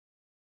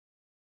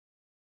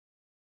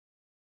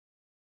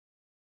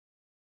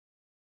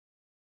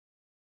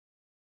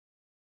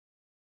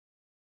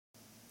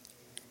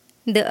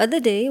The other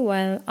day,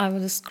 while I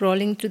was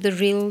scrolling through the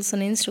reels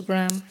on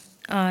Instagram,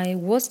 I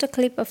watched a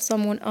clip of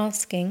someone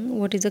asking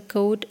what is a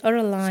quote or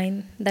a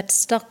line that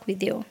stuck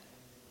with you.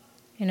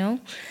 You know,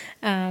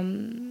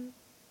 um,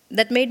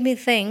 that made me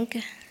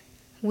think.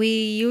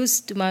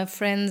 My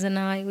friends and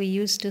I, we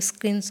used to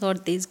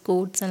screenshot these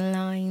quotes and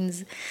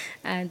lines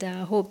and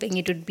hoping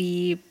it would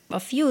be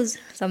of use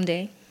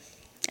someday.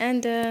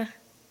 And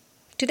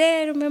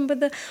today I remember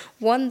the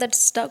one that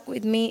stuck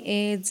with me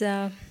is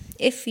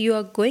if you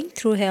are going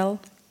through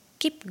hell,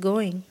 keep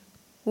going.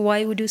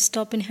 Why would you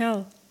stop in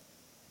hell?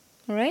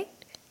 Right?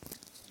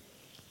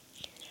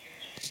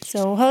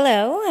 So,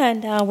 hello,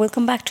 and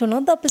welcome back to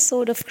another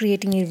episode of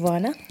Creating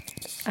Nirvana.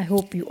 I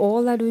hope you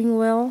all are doing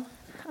well.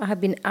 I have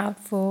been out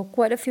for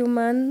quite a few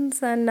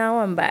months and now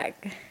I'm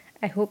back.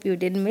 I hope you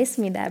didn't miss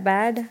me that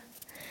bad.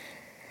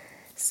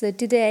 So,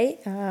 today,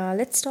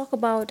 let's talk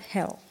about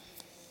hell.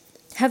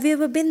 Have you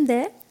ever been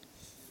there?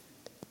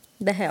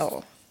 The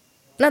hell.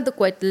 Not the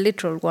quite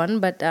literal one,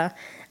 but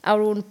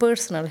our own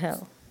personal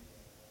hell.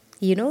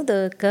 You know,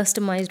 the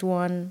customized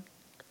one,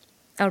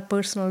 our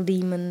personal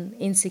demon,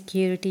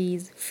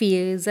 insecurities,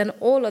 fears, and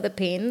all other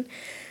pain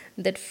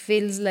that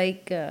feels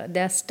like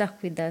they're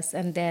stuck with us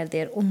and they're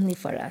there only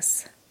for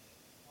us.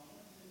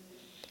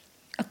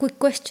 A quick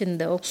question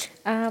though.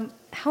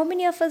 How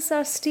many of us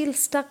are still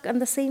stuck in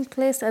the same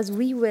place as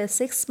we were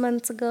 6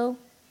 months ago?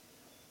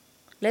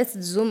 Let's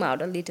zoom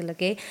out a little,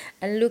 okay?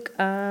 And look,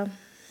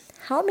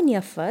 how many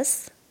of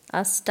us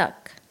are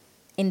stuck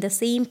in the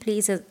same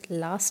place as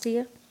last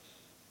year?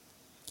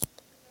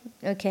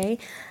 Okay.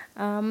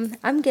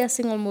 I'm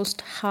guessing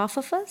almost half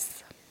of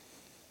us.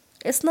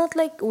 It's not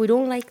like we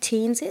don't like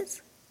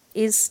changes,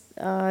 it's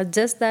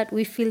just that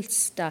we feel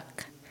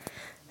stuck.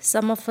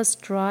 Some of us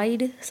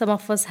tried, some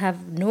of us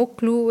have no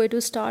clue where to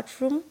start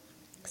from,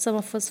 some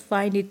of us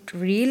find it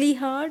really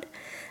hard,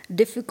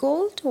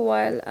 difficult,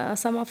 while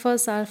some of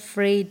us are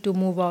afraid to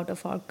move out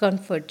of our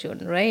comfort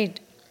zone, right?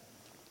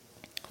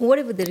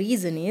 Whatever the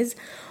reason is,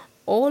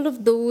 all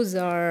of those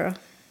are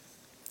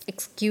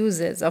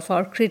excuses of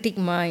our critic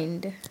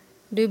mind.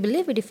 Do you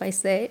believe it if I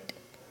say it?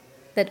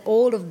 That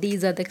all of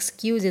these are the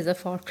excuses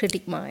of our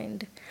critic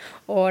mind,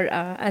 or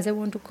as I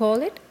want to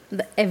call it,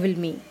 the evil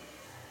me.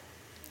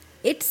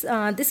 It's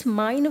this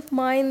mind of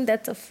mine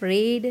that's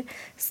afraid,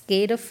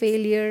 scared of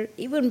failure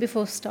even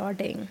before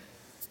starting.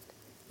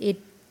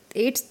 It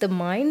it's the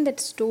mind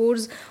that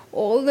stores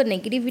all the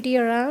negativity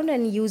around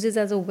and uses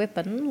as a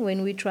weapon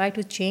when we try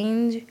to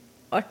change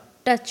or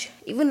touch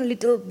even a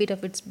little bit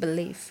of its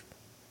belief.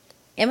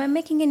 Am I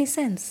making any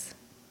sense?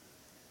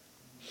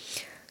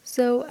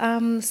 So,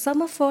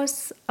 some of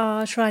us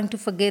are trying to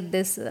forget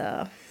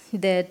their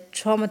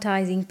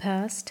traumatizing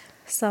past.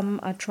 Some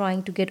are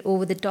trying to get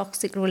over the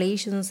toxic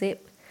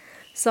relationship.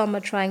 Some are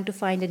trying to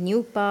find a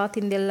new path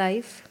in their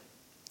life.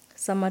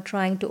 Some are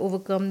trying to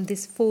overcome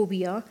this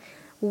phobia.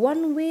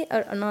 One way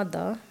or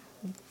another,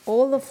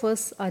 all of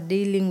us are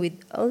dealing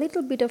with a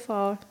little bit of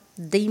our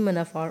demon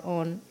of our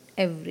own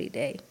every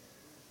day,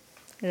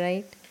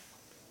 right?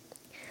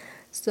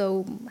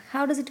 So,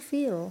 how does it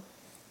feel?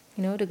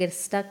 To get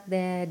stuck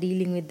there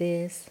dealing with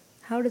this.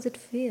 How does it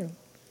feel?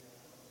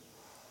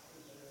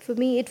 For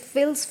me, it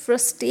feels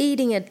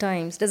frustrating at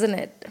times, doesn't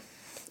it?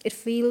 It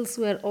feels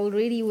we're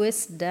already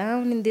west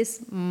down in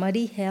this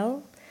muddy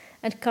hell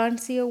and can't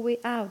see a way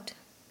out.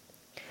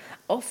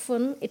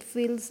 Often, it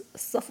feels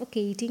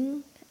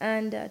suffocating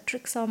and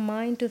tricks our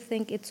mind to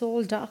think it's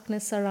all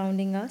darkness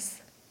surrounding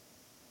us.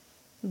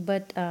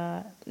 But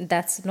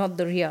that's not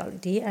the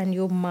reality, and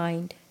your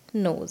mind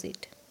knows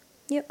it.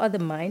 Your other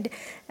mind,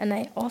 and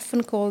I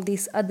often call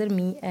this other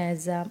me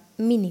as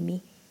mini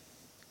me.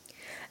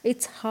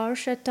 It's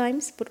harsh at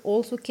times, but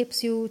also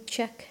keeps you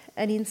check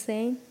and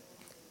insane.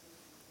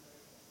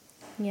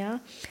 Yeah,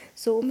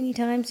 so many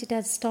times it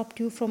has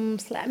stopped you from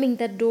slamming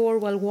that door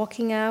while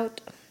walking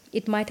out.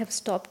 It might have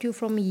stopped you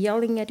from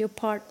yelling at your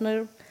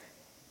partner,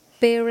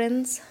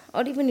 parents,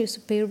 or even your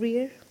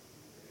superior.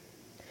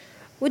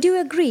 Would you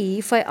agree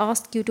if I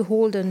asked you to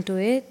hold on to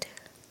it?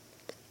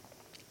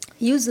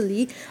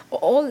 Usually,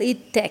 all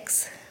it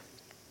takes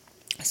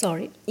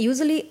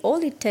usually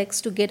all it takes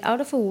to get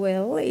out of a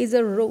well is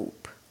a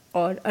rope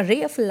or a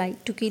ray of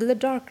light to kill the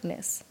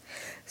darkness.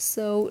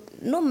 So,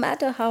 no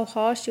matter how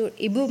harsh your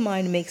evil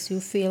mind makes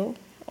you feel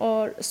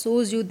or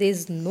shows you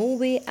there's no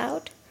way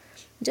out,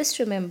 just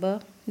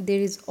remember there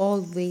is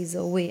always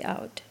a way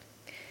out.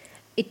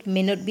 It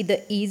may not be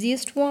the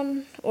easiest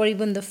one or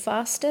even the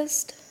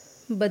fastest,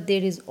 but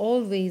there is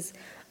always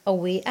a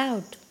way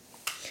out.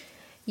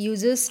 You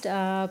just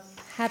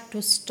have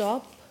to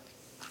stop,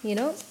 you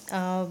know,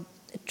 uh,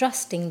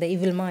 trusting the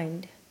evil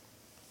mind.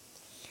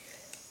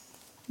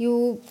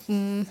 You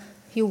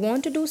you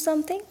want to do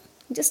something?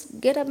 Just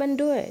get up and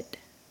do it.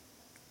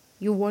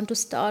 You want to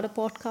start a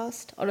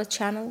podcast or a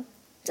channel?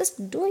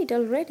 Just do it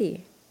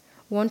already.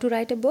 Want to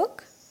write a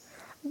book?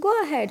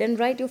 Go ahead and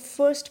write your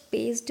first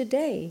page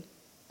today.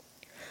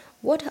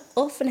 What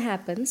often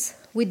happens,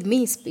 with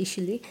me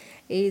especially,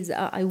 is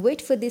I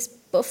wait for this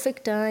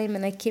perfect time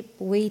and I keep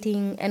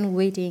waiting and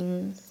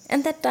waiting,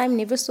 and that time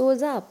never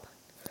shows up.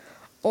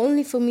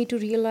 only for me to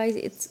realize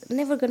it's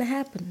never gonna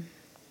happen.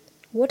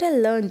 What I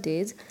learned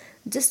is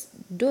just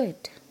do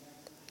it.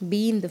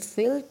 Be in the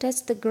field,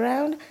 test the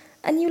ground,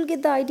 and you'll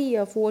get the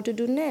idea of what to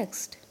do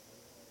next.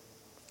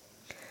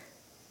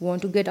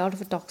 Want to get out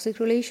of a toxic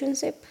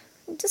relationship?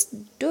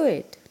 Just do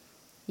it.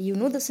 You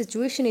know the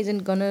situation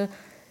isn't gonna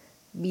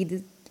be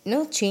the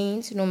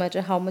change no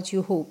matter how much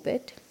you hope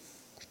it.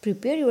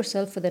 Prepare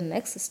yourself for the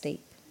next step.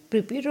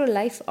 Prepare your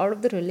life out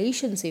of the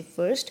relationship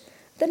first,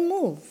 then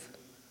move.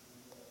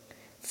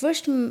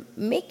 First,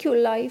 make your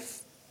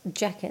life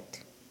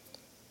jacket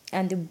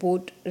and the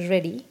boat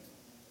ready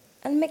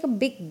and make a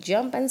big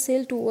jump and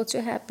sail towards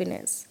your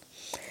happiness.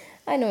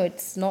 I know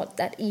it's not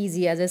that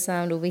easy as I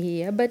sound over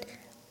here, but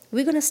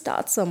we're gonna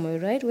start somewhere,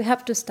 right? We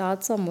have to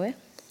start somewhere.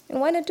 And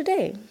why not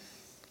today?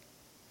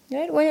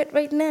 Right? Why not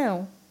right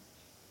now?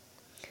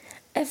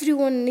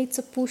 Everyone needs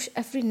a push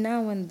every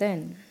now and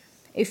then.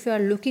 If you are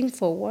looking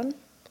for one,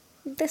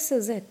 this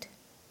is it.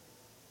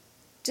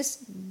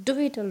 Just do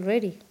it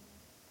already.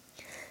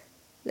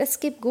 Let's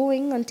keep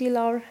going until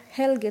our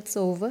hell gets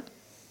over.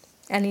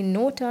 And in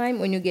no time,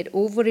 when you get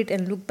over it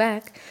and look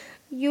back,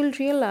 you'll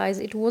realize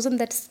it wasn't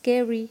that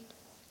scary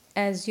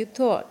as you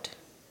thought,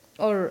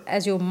 or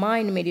as your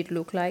mind made it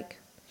look like.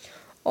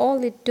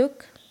 All it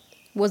took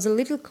was a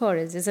little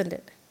courage, isn't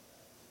it?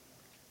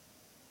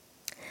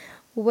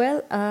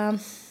 Well,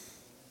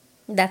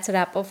 that's a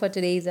wrap up for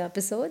today's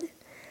episode.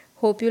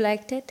 Hope you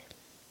liked it.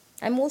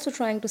 I'm also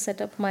trying to set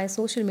up my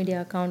social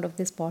media account of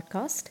this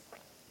podcast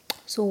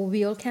so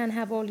we all can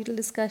have our little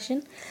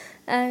discussion,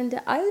 and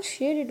I'll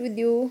share it with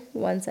you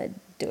once I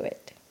do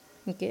it.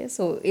 Okay,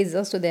 so it's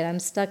just so that I'm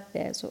stuck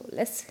there. So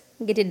let's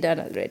get it done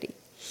already.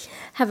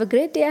 Have a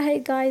great day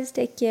ahead, guys.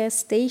 Take care.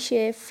 Stay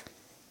safe.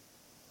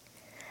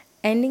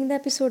 Ending the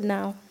episode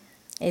now.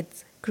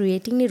 It's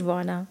creating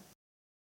Nirvana.